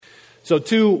So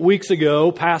 2 weeks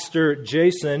ago, Pastor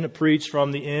Jason preached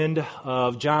from the end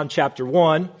of John chapter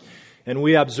 1, and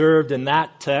we observed in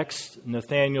that text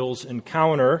Nathanael's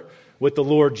encounter with the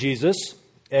Lord Jesus,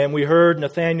 and we heard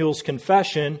Nathanael's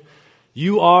confession,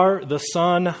 "You are the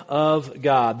Son of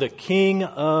God, the King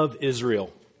of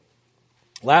Israel."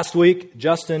 Last week,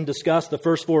 Justin discussed the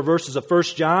first 4 verses of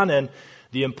 1 John and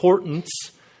the importance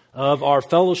of our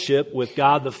fellowship with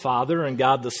God the Father and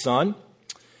God the Son.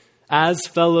 As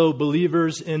fellow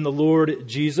believers in the Lord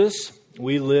Jesus,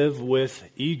 we live with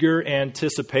eager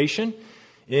anticipation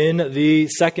in the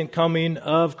second coming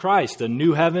of Christ, a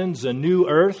new heavens, a new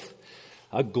earth,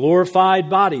 a glorified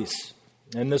bodies.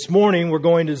 And this morning we're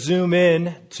going to zoom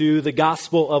in to the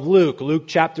Gospel of Luke, Luke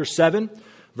chapter 7,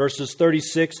 verses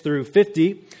 36 through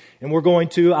 50, and we're going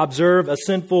to observe a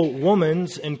sinful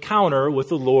woman's encounter with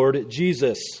the Lord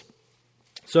Jesus.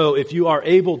 So if you are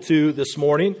able to this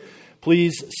morning,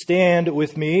 please stand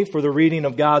with me for the reading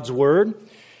of God's Word.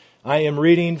 I am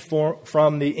reading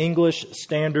from the English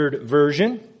Standard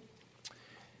Version,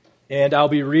 and I'll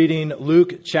be reading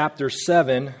Luke chapter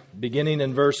 7, beginning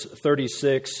in verse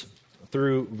 36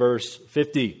 through verse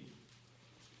 50.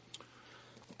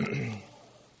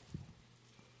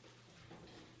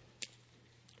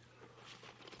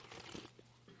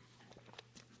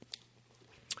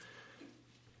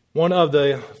 One of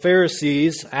the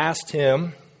Pharisees asked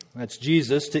him, that's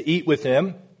Jesus, to eat with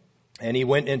him. And he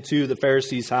went into the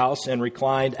Pharisee's house and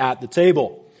reclined at the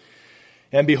table.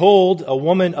 And behold, a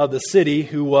woman of the city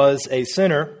who was a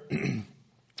sinner,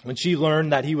 when she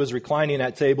learned that he was reclining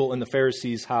at table in the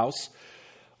Pharisee's house,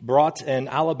 brought an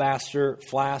alabaster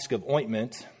flask of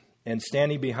ointment, and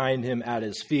standing behind him at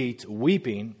his feet,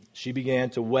 weeping, she began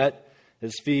to wet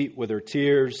his feet with her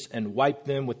tears and wiped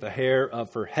them with the hair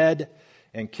of her head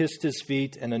and kissed his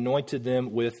feet and anointed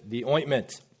them with the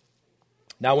ointment.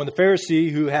 Now, when the Pharisee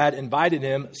who had invited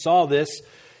him saw this,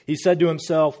 he said to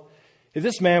himself, "If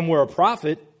this man were a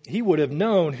prophet, he would have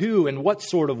known who and what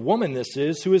sort of woman this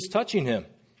is who is touching him,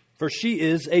 for she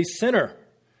is a sinner."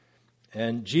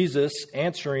 And Jesus,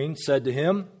 answering, said to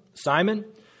him, "Simon,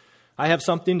 I have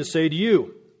something to say to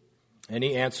you." And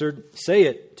he answered, "Say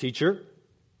it, teacher."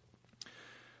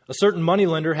 A certain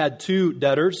moneylender had 2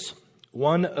 debtors.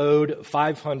 One owed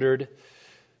 500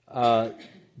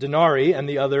 denarii and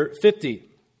the other 50.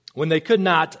 When they could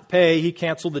not pay, he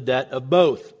canceled the debt of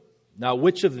both. Now,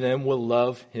 which of them will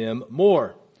love him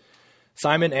more?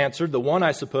 Simon answered, "The one,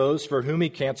 I suppose, for whom he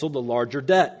canceled the larger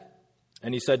debt."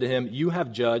 And he said to him, "You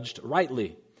have judged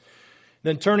rightly."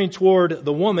 Then turning toward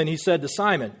the woman, he said to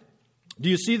Simon, "Do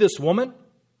you see this woman?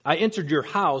 I entered your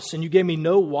house, and you gave me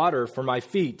no water for my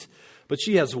feet, but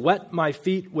she has wet my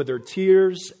feet with her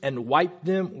tears and wiped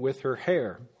them with her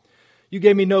hair. You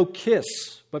gave me no kiss,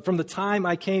 but from the time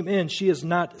I came in, she has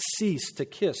not ceased to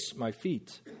kiss my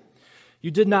feet.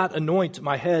 You did not anoint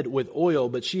my head with oil,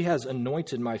 but she has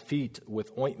anointed my feet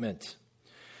with ointment.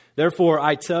 Therefore,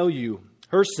 I tell you,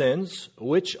 her sins,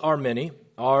 which are many,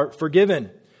 are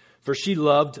forgiven, for she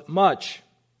loved much.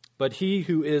 But he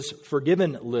who is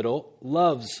forgiven little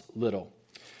loves little."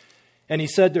 And he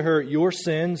said to her, "Your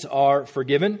sins are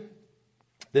forgiven."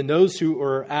 Then those who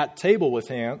were at table with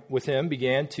him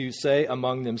began to say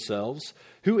among themselves,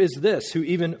 "Who is this who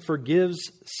even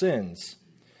forgives sins?"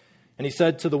 And he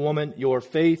said to the woman, "Your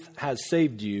faith has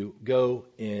saved you. Go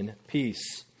in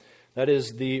peace." That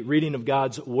is the reading of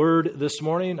God's Word this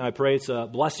morning. I pray it's a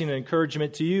blessing and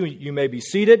encouragement to you. You may be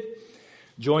seated.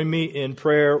 Join me in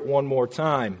prayer one more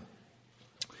time.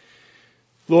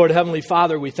 Lord, Heavenly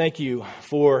Father, we thank you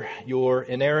for your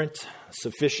inerrant,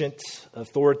 sufficient,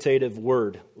 authoritative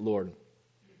word, Lord.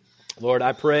 Lord,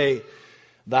 I pray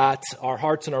that our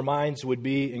hearts and our minds would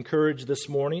be encouraged this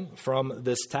morning from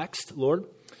this text, Lord.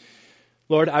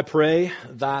 Lord, I pray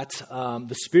that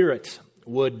the Spirit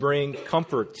would bring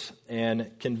comfort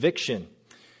and conviction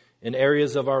in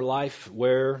areas of our life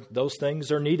where those things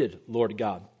are needed, Lord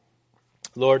God.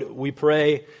 Lord, we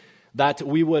pray that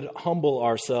we would humble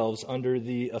ourselves under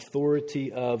the authority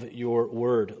of your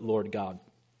word, Lord God.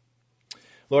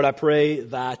 Lord, I pray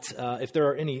that if there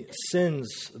are any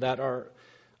sins that are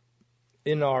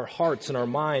in our hearts and our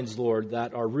minds, Lord,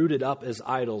 that are rooted up as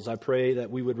idols, I pray that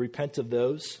we would repent of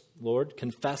those, Lord,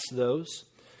 confess those,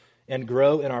 and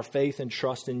grow in our faith and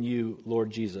trust in you,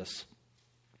 Lord Jesus.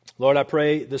 Lord, I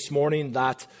pray this morning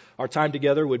that our time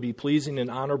together would be pleasing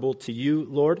and honorable to you,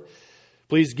 Lord.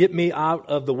 Please get me out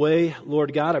of the way,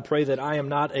 Lord God. I pray that I am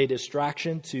not a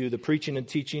distraction to the preaching and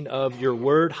teaching of your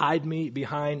word. Hide me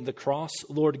behind the cross,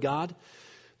 Lord God,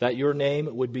 that your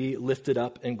name would be lifted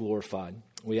up and glorified.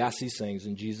 We ask these things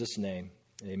in Jesus' name.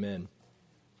 Amen.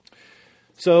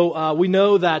 So we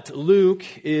know that Luke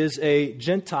is a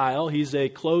Gentile. He's a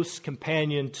close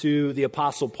companion to the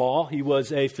Apostle Paul. He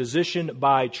was a physician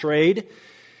by trade.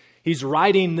 He's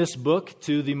writing this book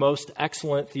to the most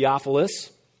excellent Theophilus.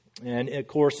 And of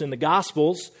course, in the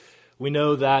Gospels, we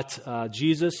know that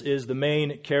Jesus is the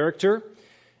main character.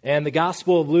 And the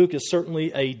Gospel of Luke is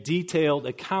certainly a detailed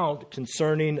account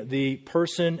concerning the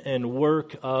person and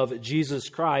work of Jesus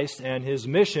Christ and his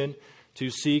mission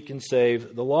to seek and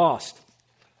save the lost.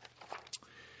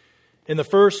 In the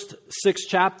first 6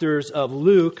 chapters of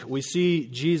Luke, we see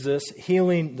Jesus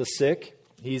healing the sick.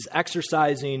 He's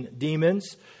exorcising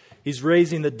demons. He's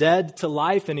raising the dead to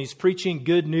life, and he's preaching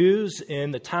good news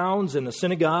in the towns and the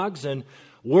synagogues. And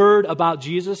word about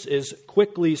Jesus is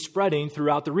quickly spreading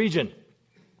throughout the region.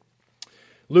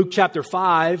 Luke chapter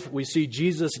 5, we see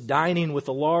Jesus dining with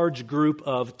a large group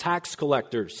of tax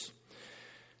collectors.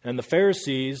 And the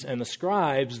Pharisees and the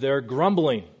scribes, they're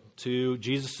grumbling to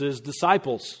Jesus'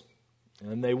 disciples.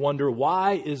 And they wonder,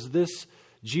 why is this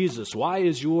Jesus? Why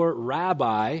is your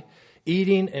rabbi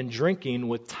eating and drinking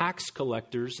with tax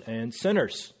collectors and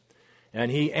sinners?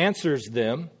 And he answers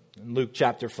them in Luke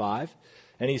chapter 5.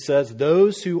 And he says,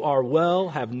 those who are well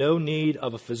have no need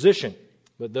of a physician,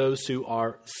 but those who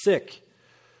are sick.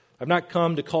 I've not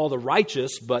come to call the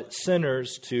righteous, but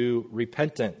sinners to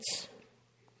repentance.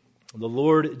 The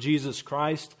Lord Jesus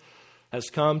Christ has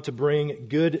come to bring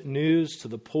good news to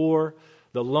the poor,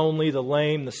 the lonely, the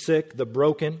lame, the sick, the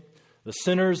broken, the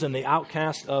sinners, and the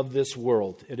outcast of this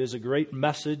world. It is a great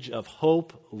message of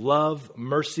hope, love,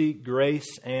 mercy,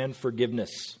 grace, and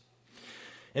forgiveness.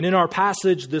 And in our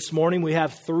passage this morning, we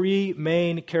have 3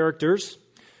 main characters: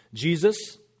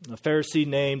 Jesus, a Pharisee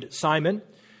named Simon,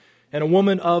 and a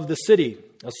woman of the city,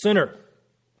 a sinner.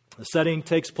 The setting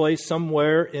takes place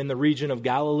somewhere in the region of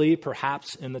Galilee,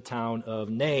 perhaps in the town of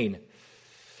Nain.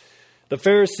 The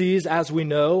Pharisees, as we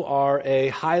know, are a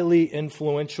highly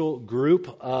influential group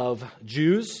of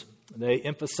Jews. They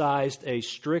emphasized a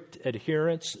strict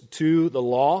adherence to the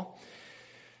law,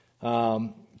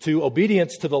 to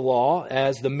obedience to the law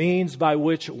as the means by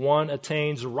which one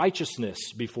attains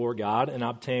righteousness before God and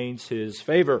obtains his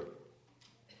favor.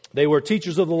 They were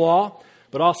teachers of the law,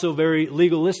 but also very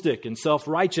legalistic and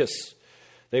self-righteous.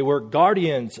 They were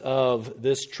guardians of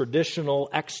this traditional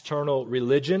external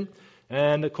religion,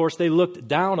 and of course they looked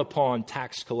down upon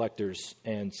tax collectors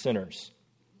and sinners.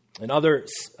 In other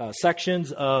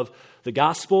sections of the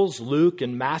Gospels, Luke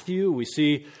and Matthew, we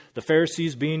see the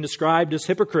Pharisees being described as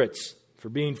hypocrites for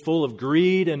being full of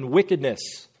greed and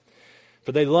wickedness.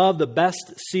 For they love the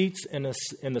best seats in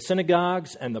the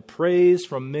synagogues and the praise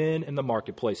from men in the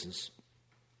marketplaces.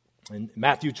 In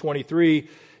Matthew 23,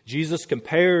 Jesus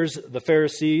compares the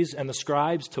Pharisees and the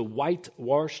scribes to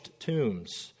whitewashed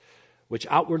tombs, which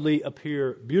outwardly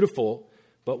appear beautiful,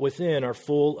 but within are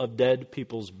full of dead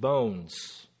people's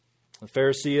bones. The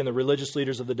Pharisee and the religious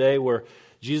leaders of the day were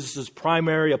Jesus'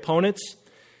 primary opponents,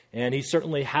 and he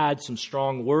certainly had some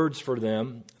strong words for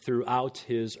them throughout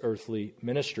his earthly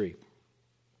ministry.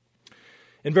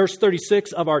 In verse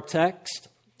 36 of our text,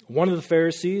 one of the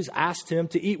Pharisees asked him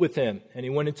to eat with him, and he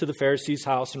went into the Pharisee's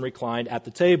house and reclined at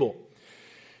the table.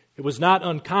 It was not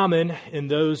uncommon in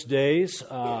those days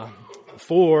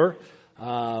for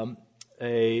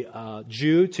a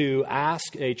Jew to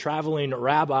ask a traveling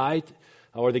rabbi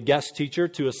or the guest teacher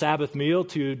to a Sabbath meal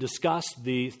to discuss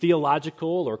the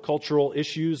theological or cultural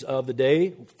issues of the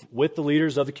day with the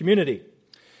leaders of the community.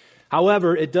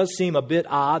 However, it does seem a bit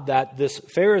odd that this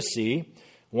Pharisee,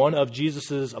 one of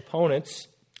Jesus' opponents,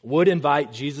 would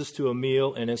invite Jesus to a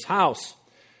meal in his house,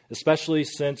 especially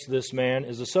since this man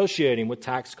is associating with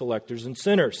tax collectors and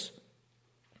sinners.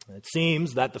 It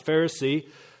seems that the Pharisee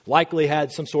likely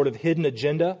had some sort of hidden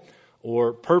agenda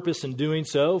or purpose in doing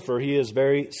so, for he is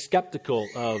very skeptical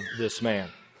of this man.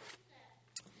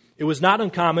 It was not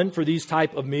uncommon for these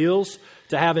type of meals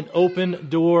to have an open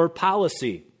door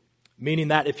policy, meaning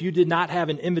that if you did not have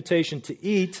an invitation to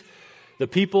eat, the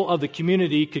people of the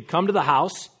community could come to the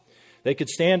house. They could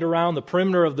stand around the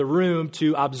perimeter of the room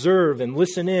to observe and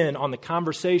listen in on the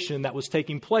conversation that was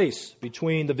taking place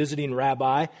between the visiting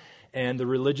rabbi and the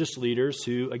religious leaders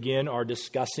who, again, are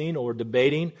discussing or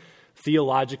debating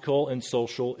theological and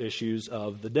social issues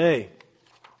of the day.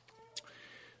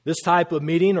 This type of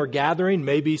meeting or gathering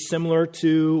may be similar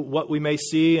to what we may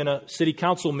see in a city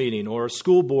council meeting or a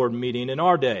school board meeting in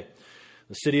our day.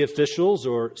 The city officials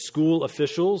or school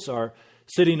officials are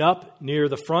sitting up near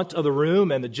the front of the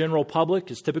room, and the general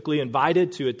public is typically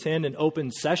invited to attend an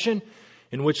open session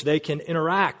in which they can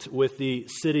interact with the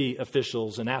city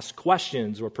officials and ask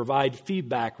questions or provide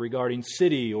feedback regarding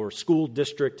city or school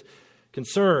district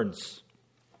concerns.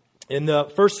 In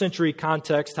the first century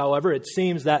context, however, it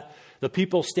seems that the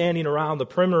people standing around the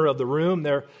perimeter of the room,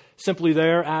 they're simply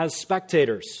there as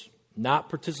spectators, not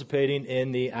participating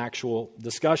in the actual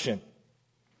discussion.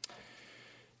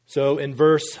 So in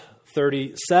verse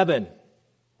 37,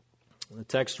 the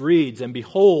text reads, "And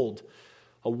behold,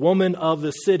 a woman of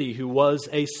the city who was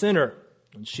a sinner,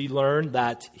 and she learned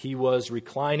that he was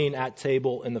reclining at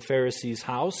table in the Pharisee's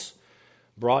house,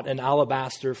 brought an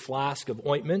alabaster flask of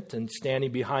ointment, and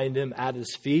standing behind him at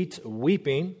his feet,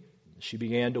 weeping, she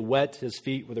began to wet his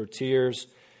feet with her tears,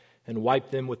 and wiped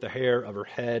them with the hair of her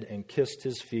head, and kissed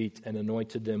his feet, and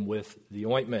anointed them with the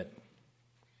ointment."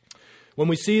 When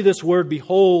we see this word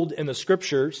 "behold" in the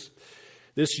Scriptures,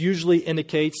 this usually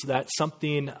indicates that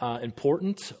something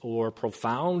important or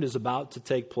profound is about to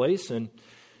take place, and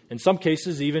in some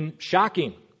cases even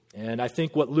shocking. And I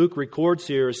think what Luke records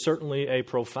here is certainly a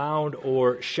profound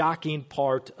or shocking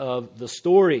part of the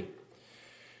story.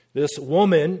 This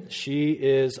woman, she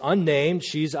is unnamed.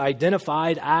 She's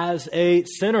identified as a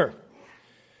sinner.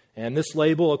 And this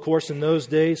label, of course, in those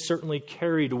days certainly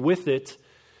carried with it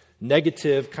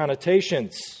negative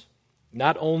connotations.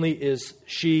 Not only is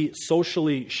she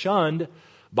socially shunned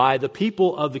by the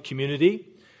people of the community,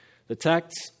 the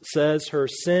text says her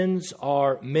sins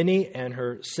are many and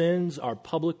her sins are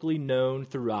publicly known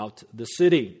throughout the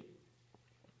city.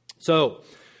 So,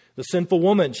 the sinful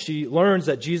woman, she learns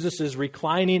that Jesus is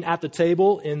reclining at the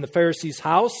table in the Pharisee's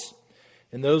house.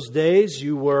 In those days,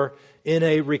 you were in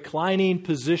a reclining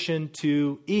position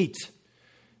to eat,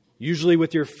 usually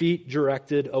with your feet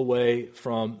directed away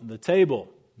from the table.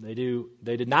 They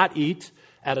did not eat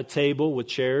at a table with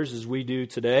chairs as we do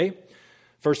today.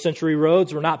 First century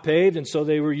roads were not paved, and so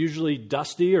they were usually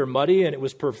dusty or muddy, and it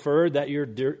was preferred that your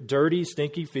dirty,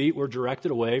 stinky feet were directed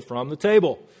away from the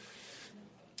table.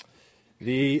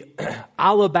 The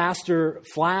alabaster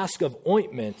flask of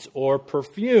ointment or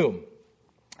perfume,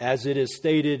 as it is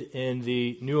stated in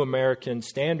the New American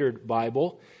Standard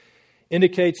Bible,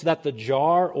 indicates that the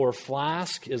jar or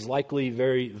flask is likely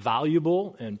very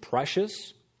valuable and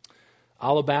precious.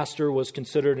 Alabaster was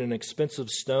considered an expensive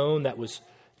stone that was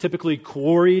typically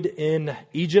quarried in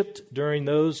Egypt during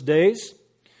those days.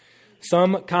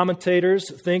 Some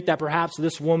commentators think that perhaps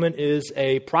this woman is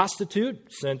a prostitute,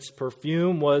 since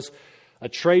perfume was a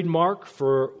trademark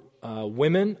for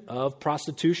women of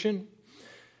prostitution.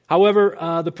 However,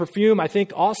 the perfume, I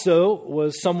think, also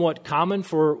was somewhat common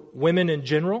for women in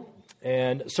general,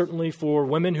 and certainly for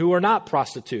women who are not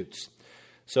prostitutes.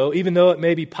 So even though it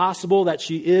may be possible that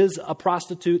she is a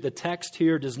prostitute, the text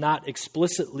here does not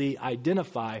explicitly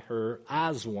identify her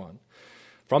as one.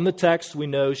 From the text, we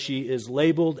know she is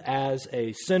labeled as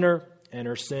a sinner, and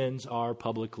her sins are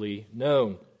publicly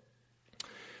known.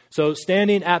 So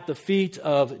standing at the feet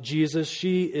of Jesus,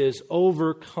 she is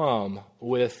overcome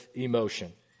with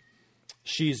emotion.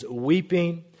 She's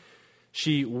weeping.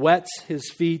 She wets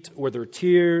his feet with her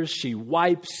tears. She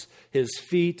wipes his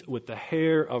feet with the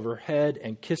hair of her head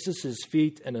and kisses his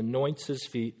feet and anoints his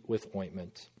feet with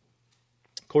ointment.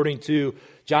 According to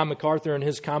John MacArthur in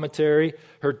his commentary,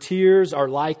 her tears are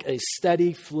like a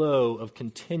steady flow of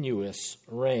continuous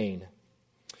rain.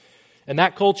 In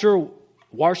that culture,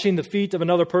 washing the feet of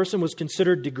another person was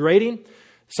considered degrading,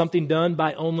 something done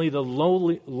by only the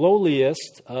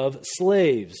lowliest of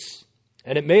slaves.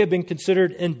 And it may have been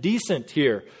considered indecent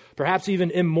here, perhaps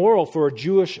even immoral for a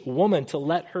Jewish woman to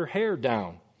let her hair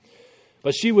down.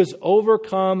 But she was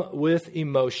overcome with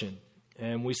emotion.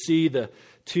 And we see the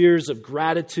tears of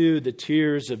gratitude, the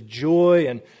tears of joy,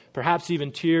 and perhaps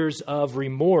even tears of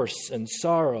remorse and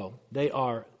sorrow. They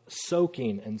are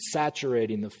soaking and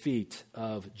saturating the feet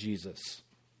of Jesus.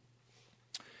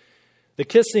 The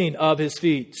kissing of his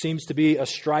feet seems to be a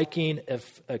striking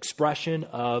expression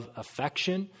of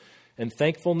affection and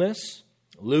thankfulness.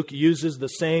 Luke uses the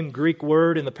same Greek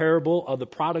word in the parable of the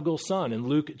prodigal son in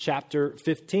Luke chapter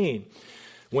 15.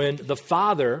 When the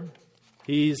father,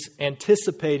 he's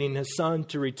anticipating his son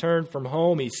to return from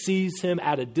home. He sees him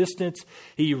at a distance.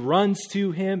 He runs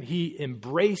to him. He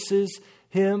embraces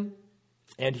him,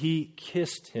 and he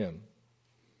kissed him.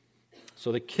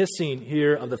 So the kissing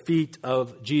here of the feet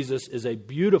of Jesus is a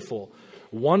beautiful,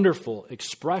 wonderful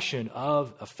expression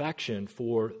of affection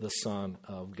for the Son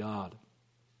of God.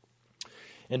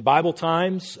 In Bible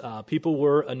times, people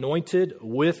were anointed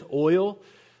with oil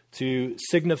to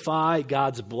signify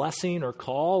God's blessing or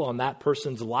call on that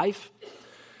person's life.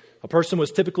 A person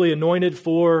was typically anointed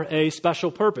for a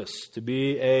special purpose, to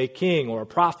be a king or a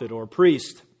prophet or a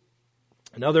priest.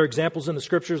 In other examples in the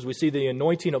Scriptures, we see the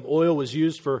anointing of oil was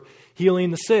used for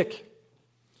healing the sick.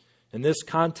 In this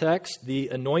context, the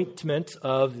anointment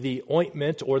of the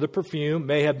ointment or the perfume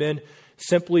may have been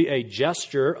simply a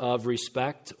gesture of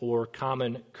respect or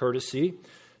common courtesy,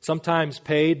 sometimes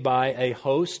paid by a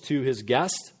host to his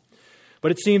guest.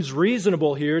 But it seems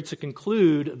reasonable here to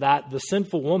conclude that the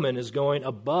sinful woman is going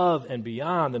above and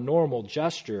beyond the normal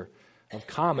gesture of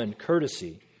common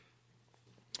courtesy.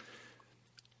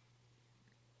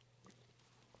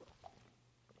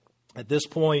 At this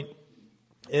point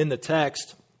in the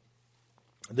text,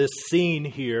 this scene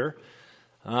here,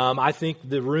 I think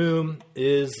the room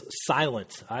is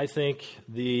silent. I think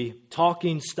the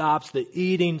talking stops, the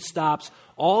eating stops,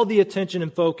 all the attention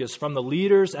and focus from the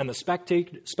leaders and the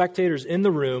spectators in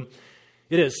the room,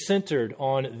 it is centered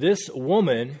on this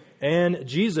woman and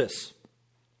Jesus.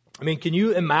 I mean, can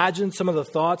you imagine some of the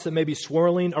thoughts that may be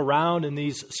swirling around in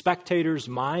these spectators'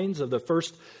 minds of the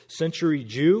first century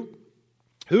Jew?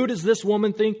 Who does this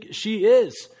woman think she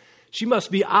is? She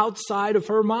must be outside of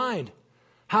her mind.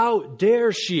 How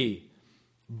dare she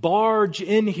barge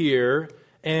in here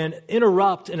and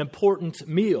interrupt an important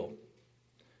meal?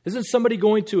 Isn't somebody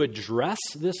going to address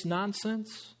this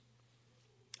nonsense?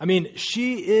 I mean,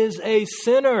 she is a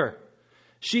sinner.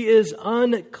 She is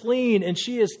unclean, and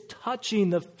she is touching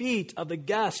the feet of the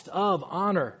guest of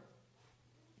honor.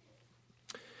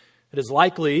 It is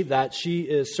likely that she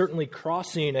is certainly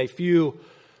crossing a few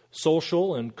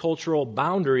social and cultural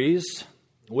boundaries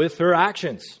with her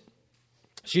actions.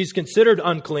 She's considered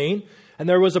unclean, and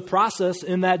there was a process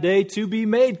in that day to be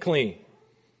made clean.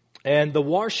 And the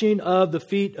washing of the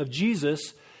feet of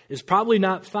Jesus is probably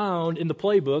not found in the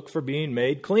playbook for being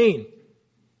made clean.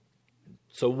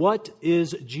 So what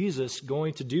is Jesus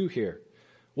going to do here?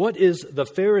 What is the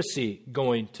Pharisee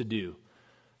going to do?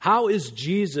 How is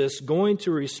Jesus going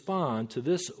to respond to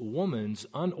this woman's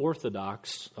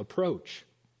unorthodox approach?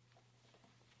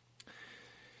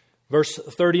 Verse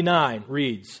 39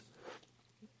 reads,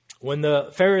 "When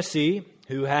the Pharisee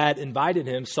who had invited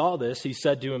him saw this, he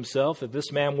said to himself, if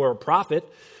this man were a prophet,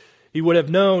 he would have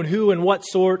known who and what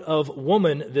sort of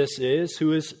woman this is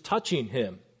who is touching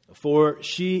him, for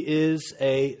she is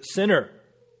a sinner.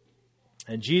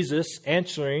 And Jesus,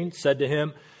 answering, said to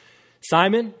him,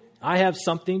 Simon, I have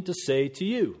something to say to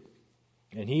you.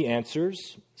 And he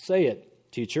answers, Say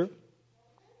it, teacher.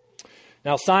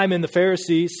 Now Simon the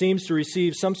Pharisee seems to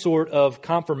receive some sort of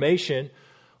confirmation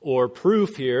or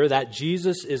proof here that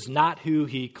Jesus is not who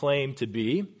he claimed to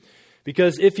be.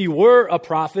 Because if he were a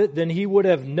prophet, then he would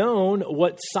have known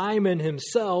what Simon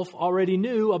himself already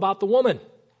knew about the woman.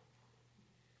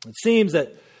 It seems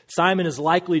that Simon is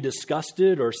likely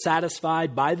disgusted or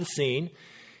satisfied by the scene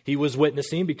he was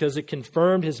witnessing because it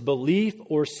confirmed his belief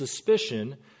or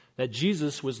suspicion that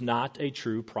Jesus was not a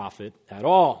true prophet at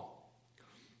all.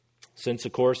 Since,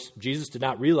 of course, Jesus did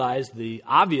not realize the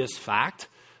obvious fact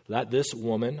that this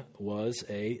woman was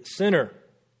a sinner.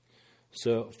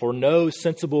 So, for no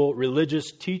sensible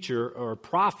religious teacher or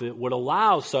prophet would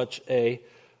allow such a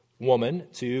woman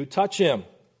to touch him.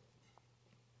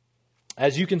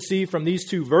 As you can see from these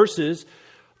two verses,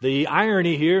 the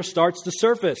irony here starts to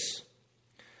surface.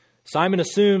 Simon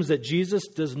assumes that Jesus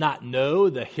does not know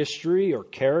the history or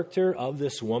character of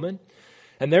this woman,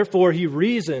 and therefore he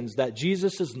reasons that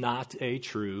Jesus is not a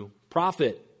true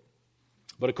prophet.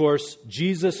 But of course,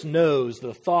 Jesus knows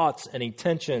the thoughts and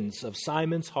intentions of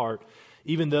Simon's heart,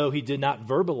 even though he did not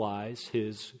verbalize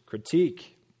his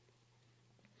critique.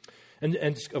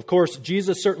 And of course,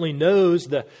 Jesus certainly knows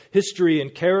the history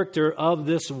and character of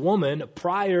this woman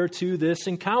prior to this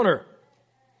encounter.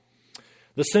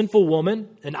 The sinful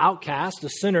woman, an outcast, a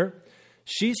sinner,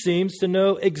 she seems to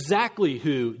know exactly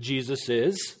who Jesus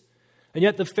is. And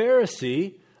yet the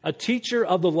Pharisee, a teacher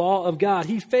of the law of God,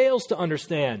 he fails to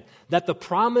understand that the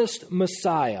promised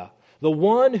Messiah, the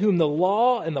one whom the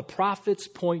law and the prophets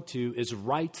point to, is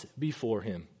right before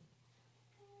him.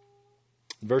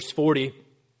 Verse 40,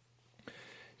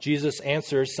 Jesus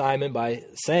answers Simon by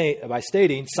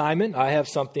stating, Simon, I have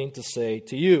something to say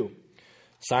to you.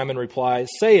 Simon replies,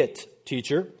 Say it,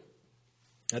 teacher.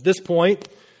 At this point,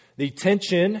 the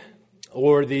tension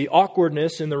or the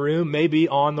awkwardness in the room may be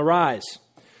on the rise.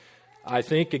 I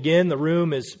think, again, the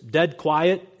room is dead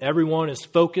quiet. Everyone is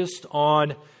focused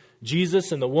on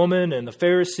Jesus and the woman and the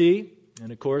Pharisee.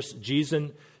 And of course,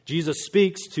 Jesus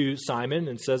speaks to Simon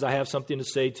and says, I have something to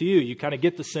say to you. You kind of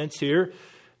get the sense here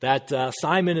that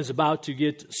Simon is about to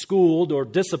get schooled or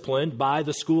disciplined by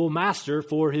the schoolmaster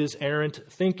for his errant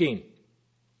thinking.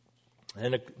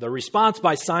 And the response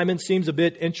by Simon seems a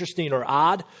bit interesting or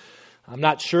odd. I'm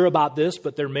not sure about this,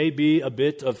 but there may be a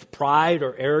bit of pride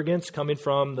or arrogance coming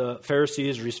from the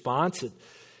Pharisee's response.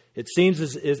 It seems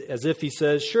as if he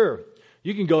says, sure,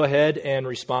 You can go ahead and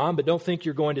respond, but don't think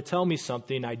you're going to tell me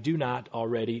something I do not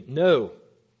already know.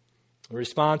 The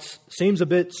response seems a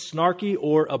bit snarky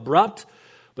or abrupt,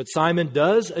 but Simon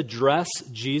does address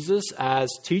Jesus as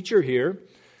teacher here,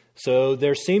 so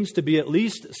there seems to be at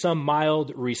least some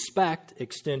mild respect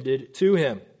extended to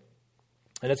him.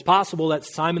 And it's possible that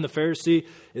Simon the Pharisee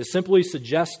is simply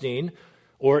suggesting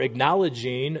or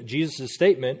acknowledging Jesus'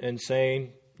 statement and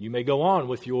saying, you may go on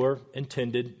with your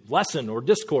intended lesson or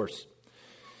discourse.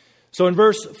 So in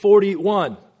verse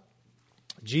 41,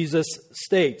 Jesus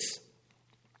states,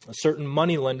 a certain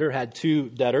moneylender had two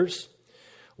debtors.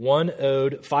 One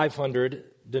owed 500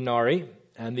 denarii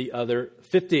and the other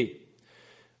 50.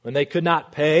 When they could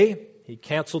not pay, he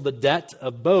canceled the debt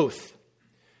of both.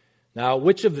 Now,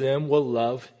 which of them will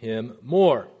love him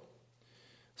more?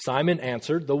 Simon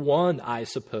answered, the one, I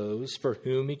suppose, for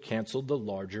whom he canceled the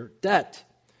larger debt.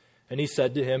 And he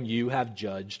said to him, you have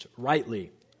judged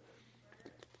rightly.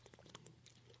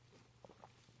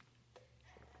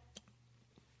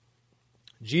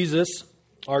 Jesus,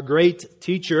 our great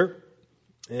teacher,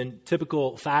 in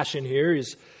typical fashion here,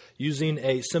 is using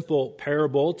a simple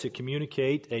parable to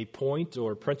communicate a point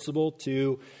or principle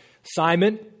to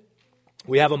Simon.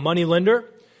 We have a moneylender,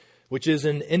 which is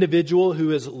an individual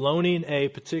who is loaning a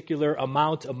particular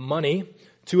amount of money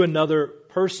to another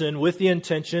person with the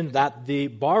intention that the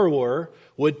borrower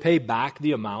would pay back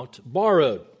the amount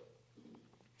borrowed.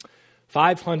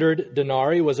 500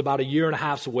 denarii was about a year and a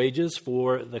half's wages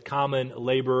for the common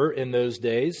laborer in those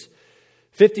days.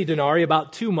 50 denarii,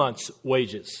 about 2 months'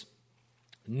 wages.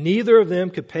 Neither of them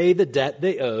could pay the debt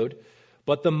they owed,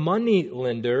 but the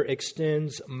moneylender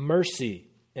extends mercy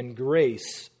and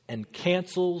grace and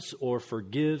cancels or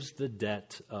forgives the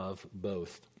debt of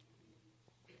both.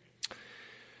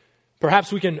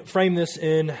 Perhaps we can frame this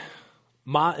in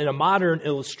a modern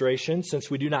illustration, since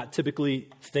we do not typically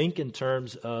think in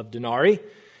terms of denarii.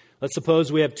 Let's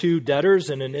suppose we have two debtors,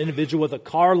 and an individual with a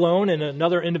car loan and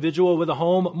another individual with a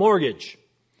home mortgage.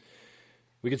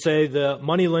 We could say the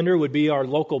moneylender would be our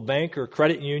local bank or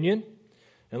credit union.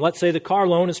 And let's say the car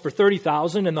loan is for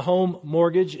 $30,000 and the home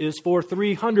mortgage is for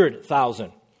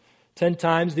 $300,000, 10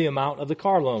 times the amount of the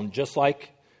car loan, just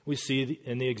like we see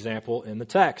in the example in the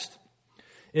text.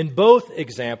 In both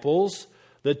examples,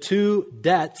 the two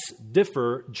debts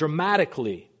differ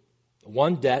dramatically.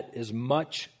 One debt is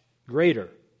much greater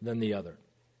than the other.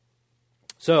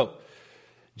 So,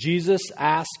 Jesus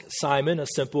asked Simon a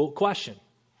simple question.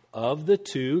 Of the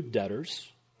two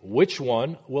debtors, which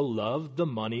one will love the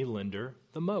moneylender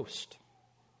the most?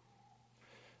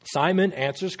 Simon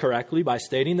answers correctly by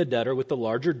stating the debtor with the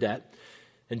larger debt,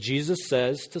 and Jesus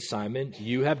says to Simon,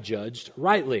 you have judged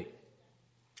rightly.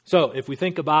 So, if we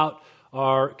think about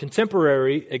our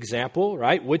contemporary example,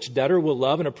 right, which debtor will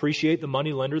love and appreciate the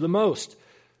moneylender the most?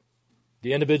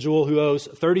 The individual who owes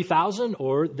 $30,000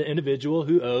 or the individual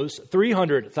who owes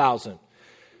 $300,000?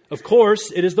 Of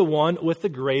course, it is the one with the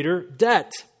greater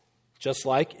debt, just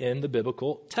like in the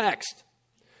biblical text.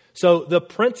 So the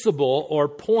principle or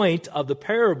point of the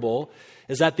parable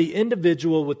is that the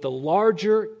individual with the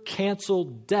larger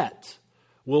canceled debt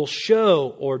will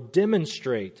show or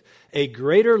demonstrate a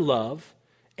greater love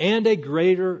and a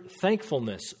greater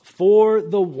thankfulness for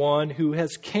the one who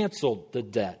has canceled the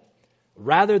debt,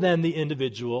 rather than the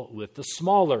individual with the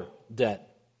smaller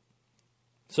debt.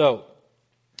 So,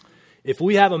 if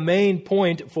we have a main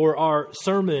point for our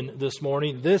sermon this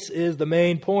morning, this is the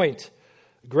main point.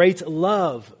 Great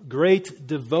love, great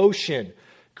devotion,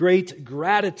 great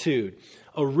gratitude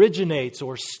originates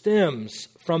or stems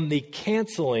from the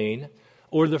canceling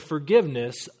or the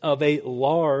forgiveness of a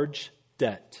large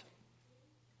debt.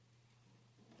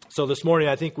 So this morning,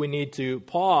 I think we need to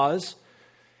pause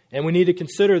and we need to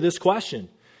consider this question.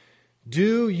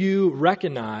 Do you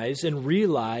recognize and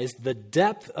realize the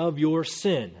depth of your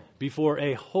sin before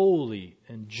a holy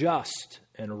and just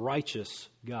and righteous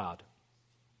God?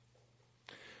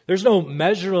 There's no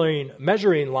measuring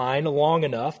line long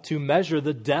enough to measure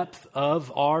the depth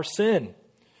of our sin.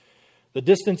 The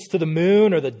distance to the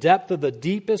moon or the depth of the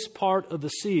deepest part of the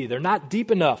sea, they're not deep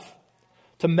enough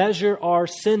to measure our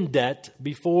sin debt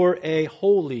before a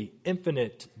holy,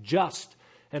 infinite, just,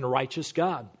 and righteous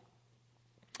God.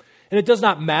 And it does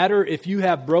not matter if you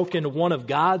have broken one of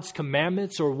God's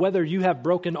commandments or whether you have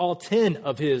broken all 10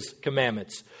 of His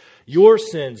commandments. Your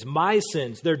sins, my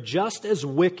sins, they're just as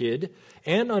wicked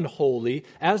and unholy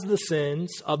as the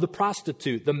sins of the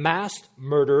prostitute, the mass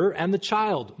murderer, and the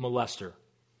child molester.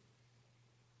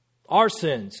 Our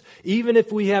sins, even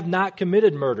if we have not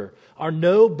committed murder, are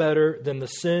no better than the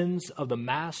sins of the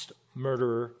mass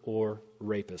murderer or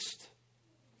rapist.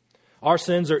 Our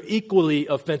sins are equally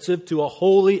offensive to a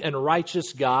holy and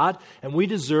righteous God, and we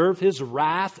deserve His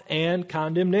wrath and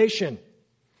condemnation.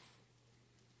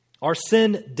 Our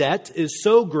sin debt is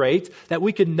so great that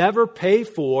we could never pay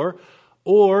for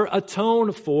or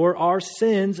atone for our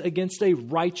sins against a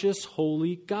righteous,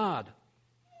 holy God.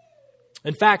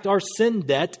 In fact, our sin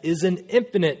debt is an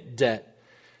infinite debt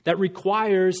that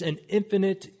requires an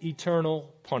infinite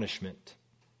eternal punishment.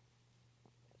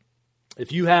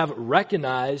 If you have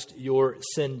recognized your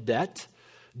sin debt,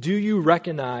 do you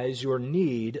recognize your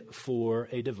need for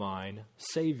a divine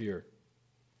Savior?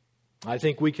 I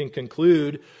think we can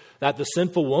conclude that the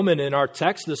sinful woman in our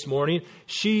text this morning,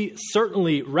 she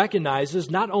certainly recognizes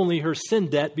not only her sin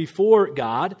debt before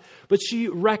God, but she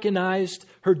recognized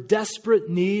her desperate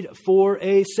need for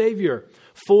a Savior,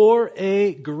 for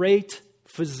a great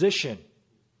physician.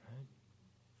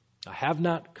 I have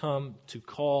not come to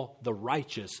call the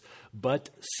righteous, but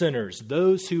sinners,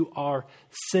 those who are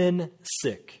sin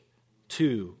sick,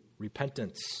 to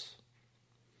repentance.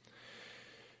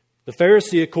 The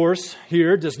Pharisee, of course,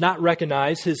 here does not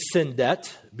recognize his sin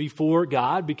debt before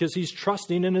God because he's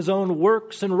trusting in his own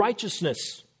works and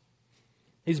righteousness.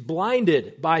 He's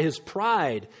blinded by his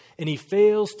pride, and he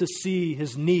fails to see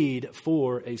his need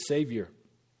for a Savior.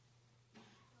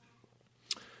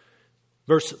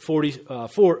 Verse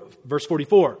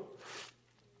 44,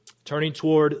 turning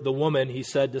toward the woman, he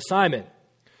said to Simon,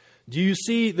 "Do you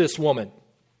see this woman?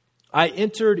 I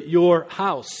entered your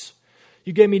house.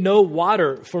 You gave me no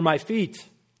water for my feet,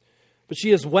 but she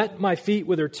has wet my feet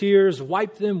with her tears,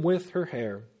 wiped them with her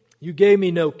hair. You gave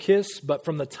me no kiss, but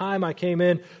from the time I came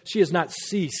in, she has not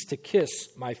ceased to kiss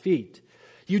my feet.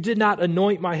 You did not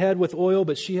anoint my head with oil,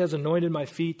 but she has anointed my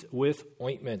feet with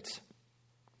ointment."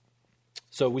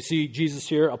 So we see Jesus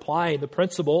here applying the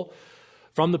principle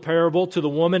from the parable to the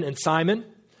woman and Simon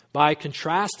by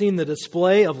contrasting the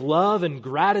display of love and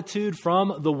gratitude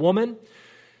from the woman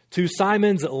to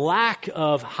Simon's lack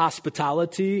of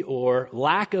hospitality or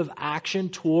lack of action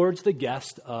towards the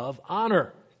guest of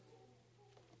honor.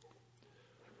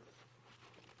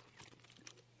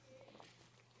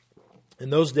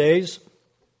 In those days,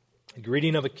 a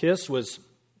greeting of a kiss was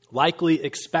likely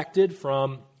expected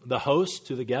from the host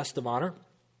to the guest of honor.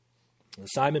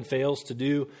 Simon fails to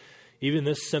do even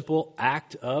this simple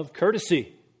act of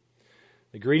courtesy.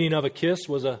 The greeting of a kiss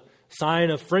was a sign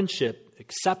of friendship,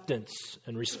 acceptance,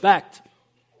 and respect.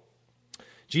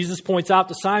 Jesus points out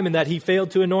to Simon that he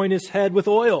failed to anoint his head with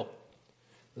oil.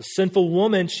 The sinful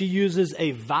woman, she uses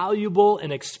a valuable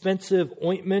and expensive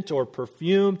ointment or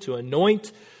perfume to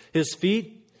anoint his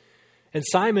feet. And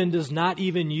Simon does not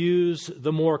even use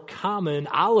the more common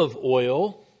olive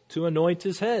oil to anoint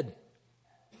his head.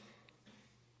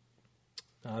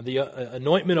 The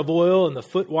anointment of oil and the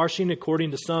foot washing,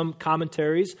 according to some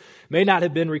commentaries, may not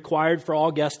have been required for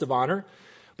all guests of honor.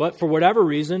 But for whatever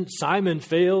reason, Simon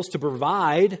fails to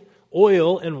provide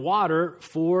oil and water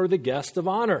for the guest of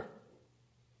honor.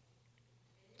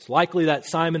 It's likely that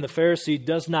Simon the Pharisee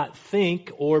does not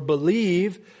think or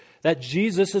believe that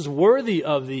Jesus is worthy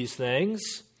of these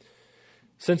things,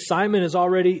 since Simon is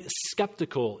already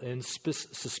skeptical and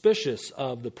suspicious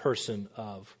of the person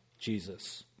of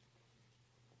Jesus.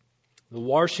 The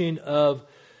washing of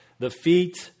the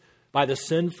feet by the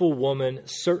sinful woman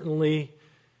certainly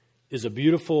is a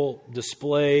beautiful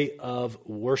display of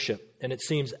worship, and it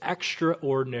seems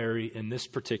extraordinary in this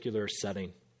particular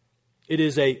setting. It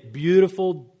is a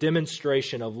beautiful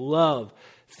demonstration of love,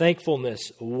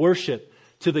 thankfulness, worship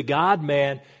to the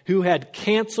God-man who had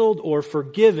canceled or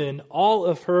forgiven all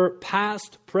of her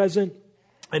past, present,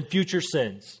 and future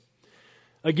sins.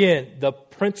 Again, the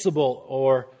principle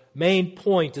or main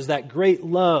point is that great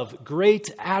love, great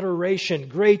adoration,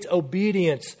 great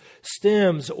obedience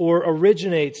stems or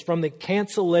originates from the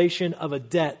cancellation of a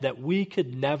debt that we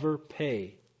could never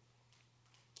pay.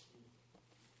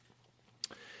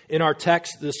 In our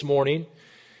text this morning,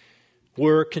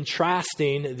 we're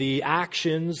contrasting the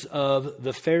actions of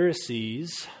the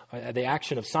Pharisees, the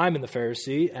action of Simon the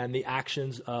Pharisee, and the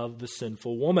actions of the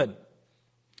sinful woman.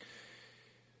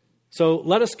 So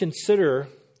let us consider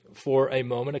for a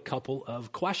moment a couple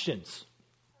of questions.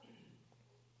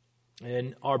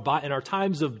 In our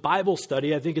times of Bible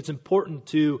study, I think it's important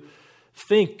to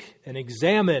think and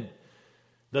examine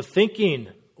the thinking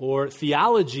or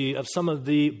theology of some of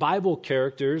the Bible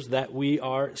characters that we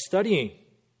are studying.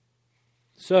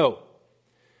 So,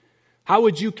 how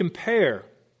would you compare,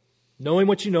 knowing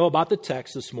what you know about the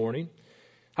text this morning,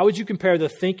 how would you compare the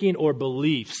thinking or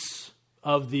beliefs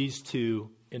of these two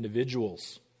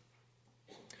individuals?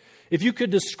 If you could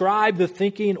describe the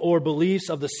thinking or beliefs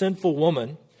of the sinful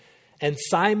woman and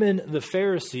Simon the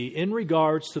Pharisee in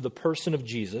regards to the person of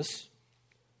Jesus,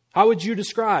 how would you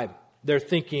describe their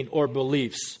thinking or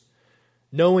beliefs,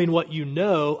 knowing what you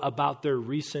know about their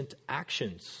recent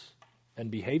actions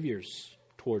and behaviors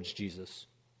towards Jesus?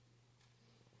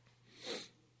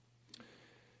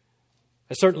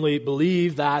 I certainly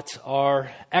believe that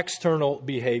our external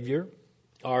behavior,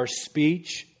 our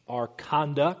speech, our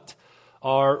conduct,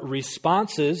 our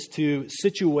responses to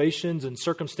situations and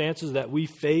circumstances that we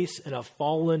face in a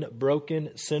fallen, broken,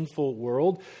 sinful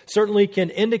world certainly can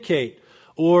indicate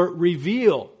or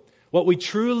reveal what we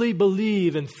truly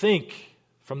believe and think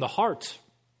from the heart.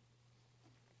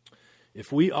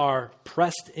 If we are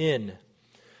pressed in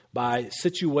by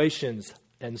situations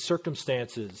and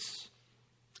circumstances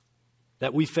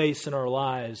that we face in our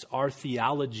lives, our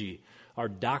theology, our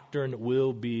doctrine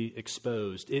will be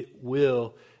exposed. It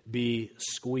will be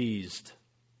squeezed.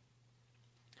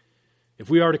 If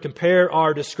we are to compare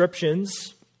our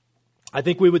descriptions, I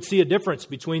think we would see a difference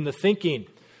between the thinking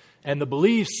and the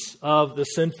beliefs of the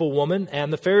sinful woman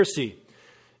and the Pharisee,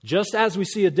 just as we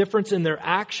see a difference in their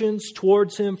actions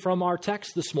towards him from our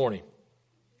text this morning.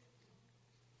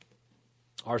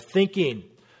 Our thinking,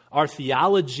 our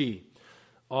theology,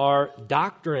 our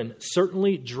doctrine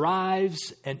certainly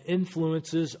drives and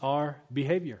influences our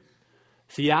behavior.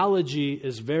 Theology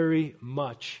is very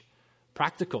much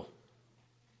practical.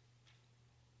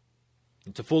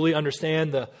 And to fully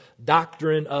understand the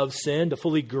doctrine of sin, to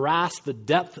fully grasp the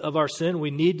depth of our sin,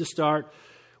 we need to start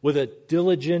with a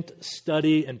diligent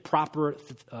study and proper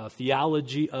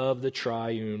theology of the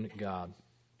triune God.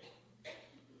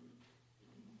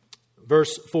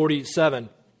 Verse 47.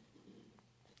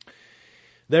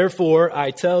 Therefore,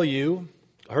 I tell you,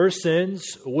 her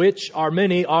sins, which are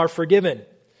many, are forgiven.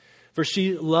 For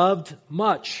she loved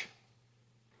much.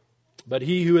 But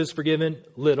he who is forgiven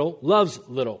little loves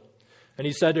little. And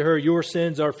he said to her, your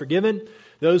sins are forgiven.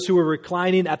 Those who were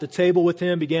reclining at the table with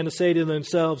him began to say to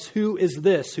themselves, who is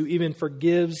this who even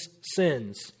forgives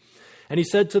sins? And he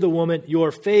said to the woman,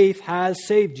 your faith has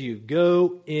saved you.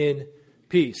 Go in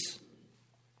peace.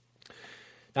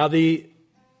 Now the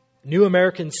New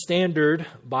American Standard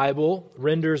Bible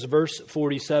renders verse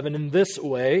 47 in this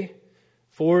way.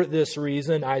 For this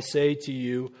reason, I say to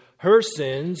you, her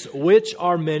sins, which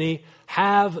are many,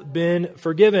 have been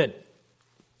forgiven.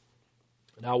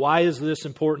 Now, why is this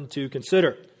important to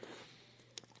consider?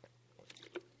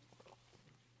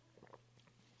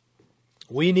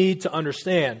 We need to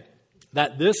understand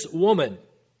that this woman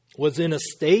was in a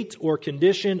state or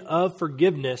condition of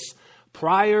forgiveness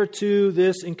prior to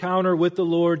this encounter with the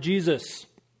Lord Jesus.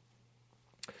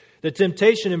 The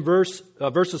temptation in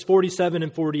verses 47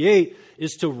 and 48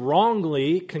 is to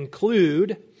wrongly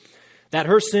conclude that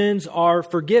her sins are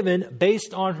forgiven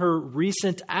based on her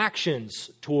recent actions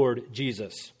toward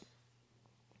Jesus.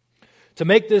 To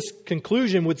make this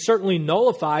conclusion would certainly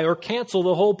nullify or cancel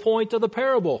the whole point of the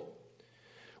parable.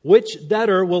 Which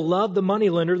debtor will love the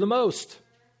moneylender the most?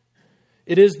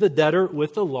 It is the debtor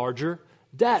with the larger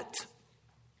debt.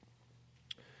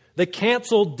 The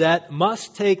canceled debt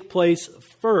must take place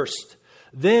first.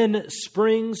 Then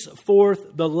springs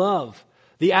forth the love,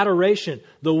 the adoration,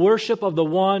 the worship of the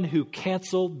one who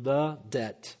canceled the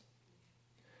debt.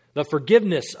 The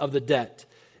forgiveness of the debt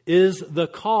is the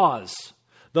cause.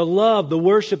 The love, the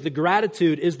worship, the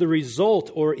gratitude is the result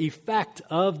or effect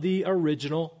of the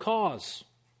original cause.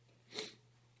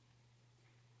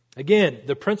 Again,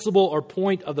 the principle or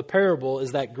point of the parable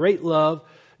is that great love,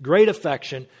 great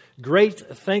affection, great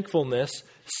thankfulness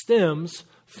stems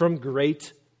from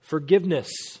great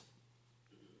forgiveness.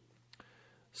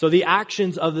 So the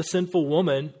actions of the sinful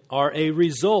woman are a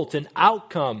result, an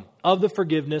outcome of the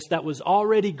forgiveness that was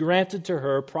already granted to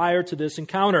her prior to this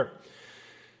encounter.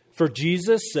 For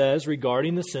Jesus says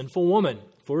regarding the sinful woman,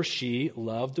 for she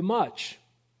loved much.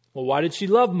 Well, why did she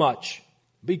love much?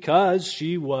 Because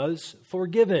she was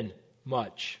forgiven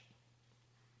much.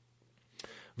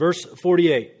 Verse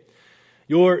 48,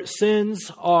 your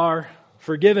sins are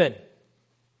forgiven.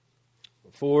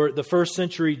 For the first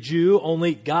century Jew,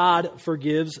 only God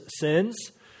forgives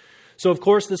sins. So, of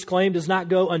course, this claim does not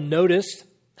go unnoticed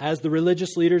as the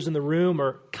religious leaders in the room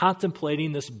are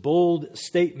contemplating this bold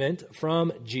statement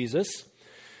from Jesus.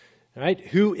 All right,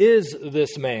 who is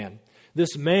this man?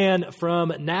 This man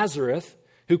from Nazareth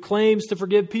who claims to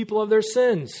forgive people of their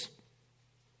sins.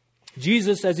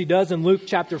 Jesus, as he does in Luke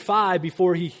chapter 5,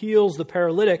 before he heals the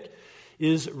paralytic,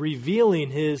 is revealing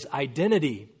his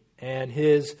identity and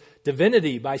his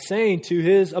divinity by saying to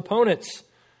his opponents,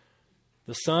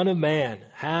 the Son of Man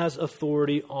has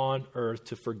authority on earth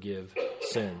to forgive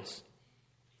sins.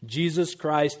 Jesus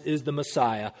Christ is the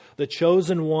Messiah, the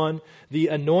chosen one, the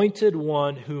anointed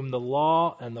one whom the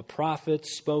law and the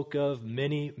prophets spoke of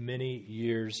many, many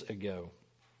years ago.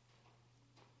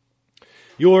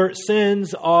 Your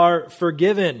sins are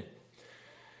forgiven.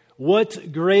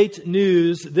 What great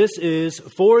news this is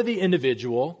for the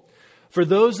individual, for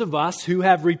those of us who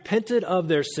have repented of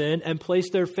their sin and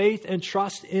placed their faith and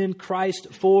trust in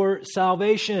Christ for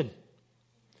salvation.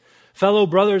 Fellow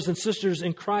brothers and sisters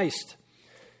in Christ,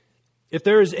 if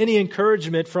there is any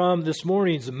encouragement from this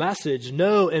morning's message,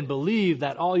 know and believe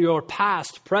that all your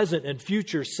past, present, and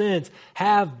future sins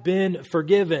have been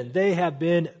forgiven. They have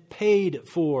been paid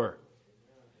for.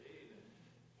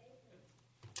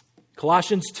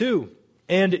 Colossians 2,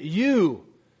 and you,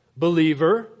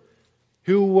 believer,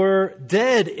 who were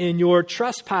dead in your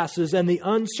trespasses and the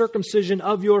uncircumcision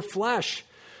of your flesh,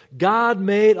 God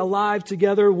made alive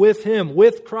together with him,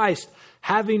 with Christ,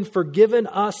 having forgiven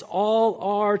us all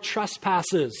our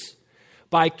trespasses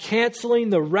by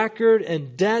canceling the record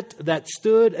and debt that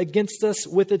stood against us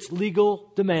with its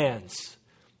legal demands.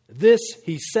 This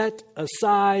he set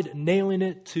aside, nailing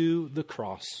it to the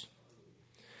cross.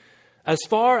 As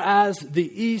far as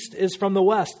the east is from the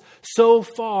west, so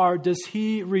far does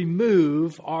he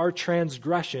remove our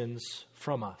transgressions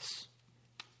from us.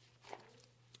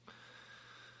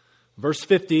 Verse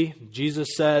 50,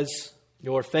 Jesus says,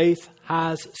 your faith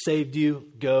has saved you.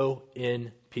 Go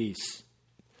in peace.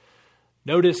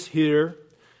 Notice here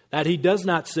that he does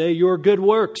not say your good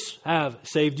works have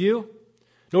saved you,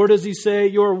 nor does he say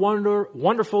your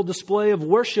wonderful display of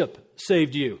worship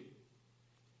saved you.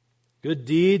 Good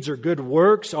deeds or good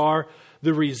works are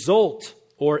the result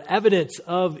or evidence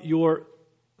of your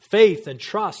faith and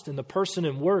trust in the person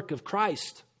and work of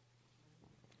Christ.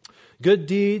 Good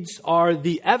deeds are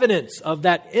the evidence of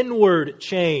that inward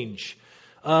change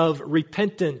of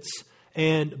repentance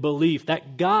and belief,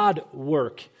 that God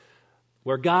work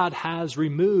where God has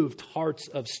removed hearts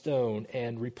of stone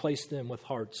and replaced them with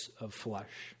hearts of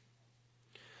flesh.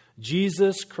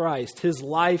 Jesus Christ, his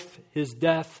life, his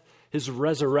death, his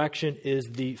resurrection is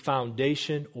the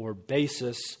foundation or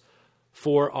basis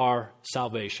for our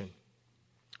salvation.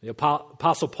 The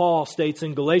Apostle Paul states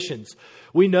in Galatians,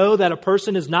 we know that a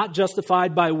person is not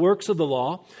justified by works of the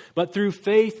law, but through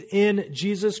faith in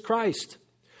Jesus Christ.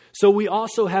 So we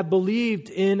also have believed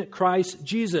in Christ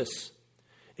Jesus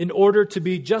in order to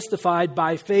be justified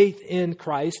by faith in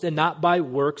Christ and not by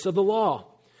works of the law.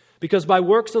 Because by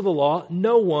works of the law,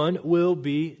 no one will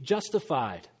be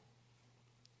justified.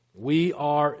 We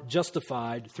are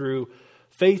justified through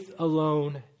faith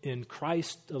alone, in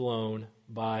Christ alone,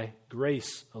 by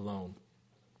grace alone.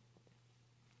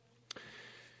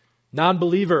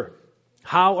 Non-believer,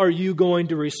 how are you going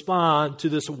to respond to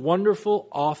this wonderful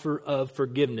offer of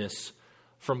forgiveness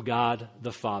from God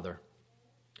the Father?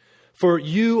 For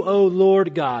you, O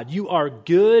Lord God, you are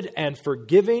good and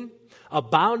forgiving,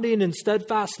 abounding in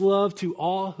steadfast love to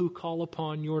all who call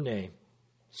upon your name.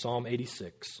 Psalm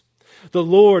 86. The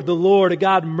Lord, a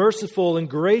God merciful and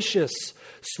gracious,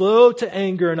 slow to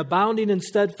anger and abounding in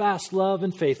steadfast love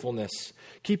and faithfulness,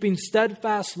 keeping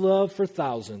steadfast love for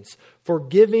thousands,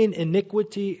 forgiving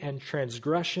iniquity and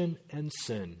transgression and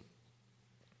sin.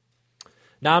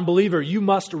 Non-believer, you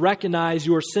must recognize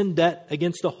your sin debt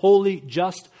against the holy,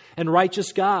 just, and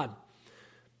righteous God.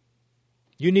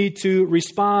 You need to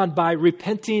respond by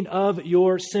repenting of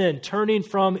your sin, turning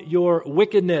from your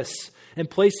wickedness, and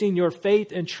placing your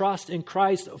faith and trust in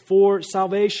Christ for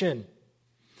salvation.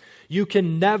 You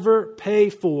can never pay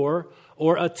for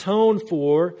or atone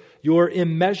for your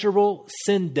immeasurable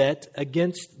sin debt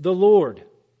against the Lord.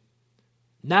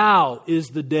 Now is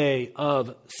the day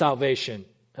of salvation,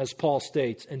 as Paul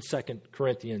states in 2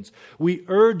 Corinthians. We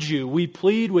urge you, we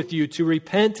plead with you to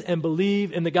repent and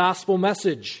believe in the gospel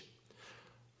message.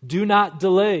 Do not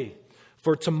delay,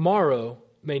 for tomorrow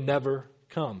may never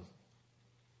come.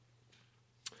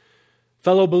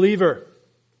 Fellow believer,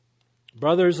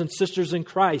 brothers and sisters in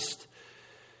Christ,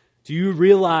 do you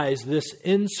realize this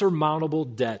insurmountable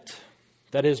debt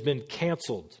that has been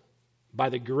canceled by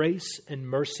the grace and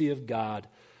mercy of God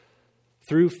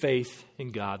through faith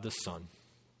in God the Son?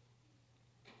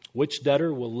 Which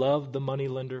debtor will love the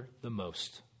moneylender the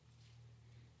most?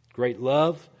 Great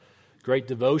love, great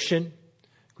devotion,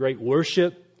 great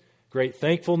worship, great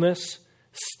thankfulness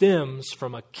stems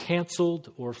from a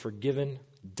canceled or forgiven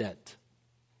debt.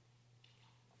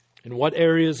 In what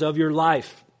areas of your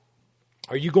life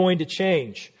are you going to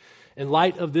change in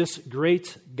light of this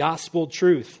great gospel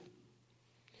truth?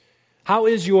 How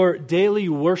is your daily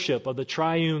worship of the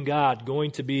triune God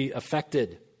going to be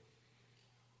affected?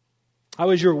 How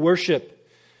is your worship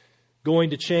going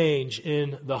to change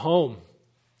in the home,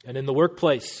 and in the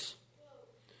workplace?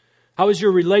 How is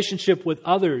your relationship with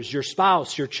others, your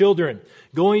spouse, your children,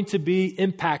 going to be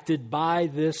impacted by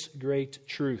this great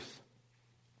truth?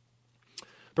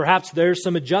 Perhaps there's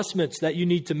some adjustments that you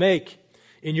need to make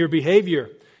in your behavior,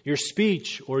 your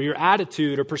speech, or your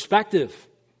attitude or perspective.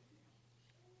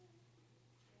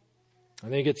 I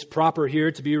think it's proper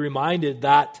here to be reminded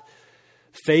that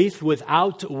faith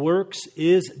without works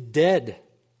is dead.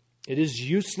 It is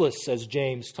useless, as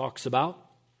James talks about.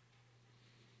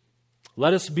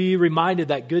 Let us be reminded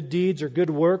that good deeds or good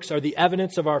works are the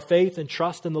evidence of our faith and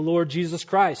trust in the Lord Jesus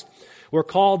Christ. We're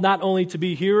called not only to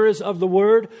be hearers of the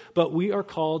word, but we are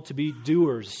called to be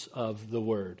doers of the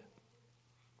word.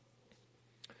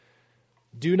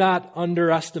 Do not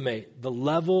underestimate the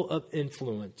level of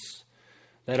influence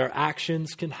that our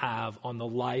actions can have on the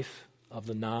life of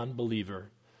the non-believer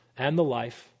and the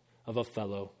life of a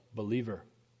fellow believer.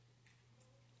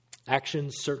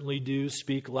 Actions certainly do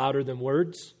speak louder than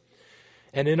words.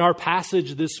 And in our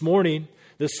passage this morning,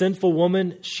 the sinful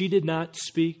woman, she did not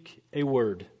speak a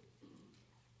word.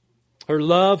 Her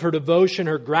love, her devotion,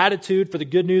 her gratitude for the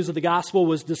good news of the gospel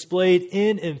was displayed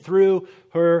in and through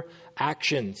her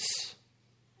actions.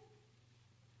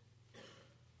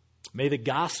 May the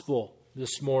gospel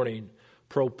this morning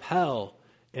propel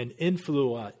and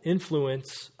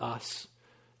influence us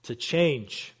to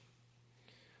change,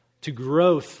 to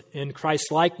growth in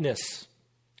Christ-likeness.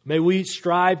 May we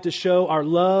strive to show our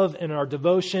love and our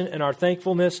devotion and our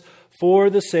thankfulness for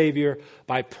the Savior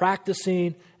by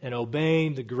practicing and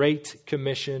obeying the Great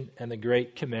Commission and the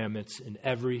Great Commandments in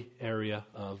every area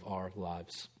of our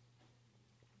lives.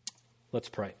 Let's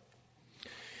pray.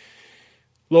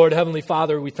 Lord, Heavenly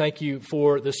Father, we thank you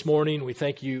for this morning. We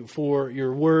thank you for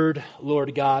your word,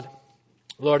 Lord God.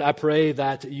 Lord, I pray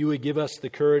that you would give us the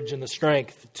courage and the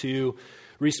strength to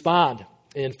respond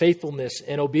in faithfulness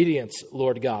and obedience,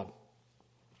 Lord God.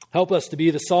 Help us to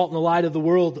be the salt and the light of the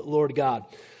world, Lord God.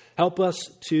 Help us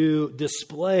to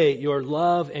display your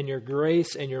love and your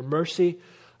grace and your mercy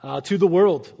to the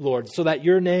world, Lord, so that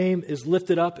your name is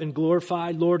lifted up and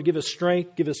glorified. Lord, give us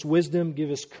strength, give us wisdom, give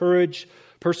us courage,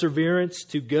 perseverance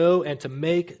to go and to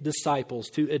make disciples,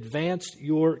 to advance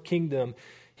your kingdom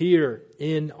here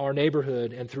in our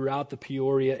neighborhood and throughout the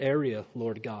Peoria area,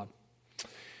 Lord God.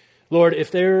 Lord, if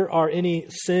there are any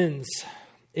sins,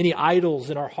 any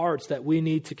idols in our hearts that we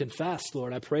need to confess,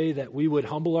 Lord, I pray that we would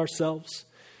humble ourselves,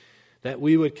 that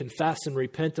we would confess and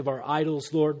repent of our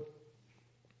idols, Lord,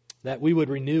 that we would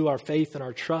renew our faith and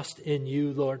our trust in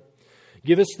you, Lord.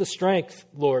 Give us the strength,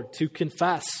 Lord, to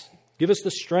confess. Give us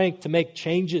the strength to make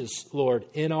changes, Lord,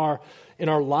 in our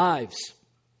lives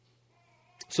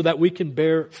so that we can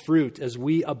bear fruit as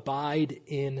we abide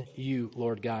in you,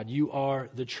 Lord God. You are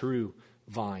the true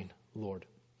vine, Lord.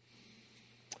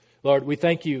 Lord, we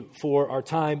thank you for our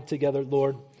time together,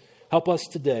 Lord. Help us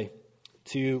today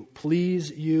to please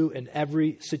you in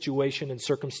every situation and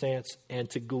circumstance and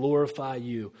to glorify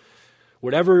you.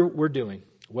 Whatever we're doing,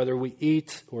 whether we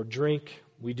eat or drink,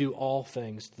 we do all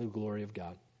things to the glory of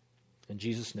God. In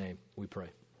Jesus' name we pray.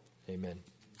 Amen.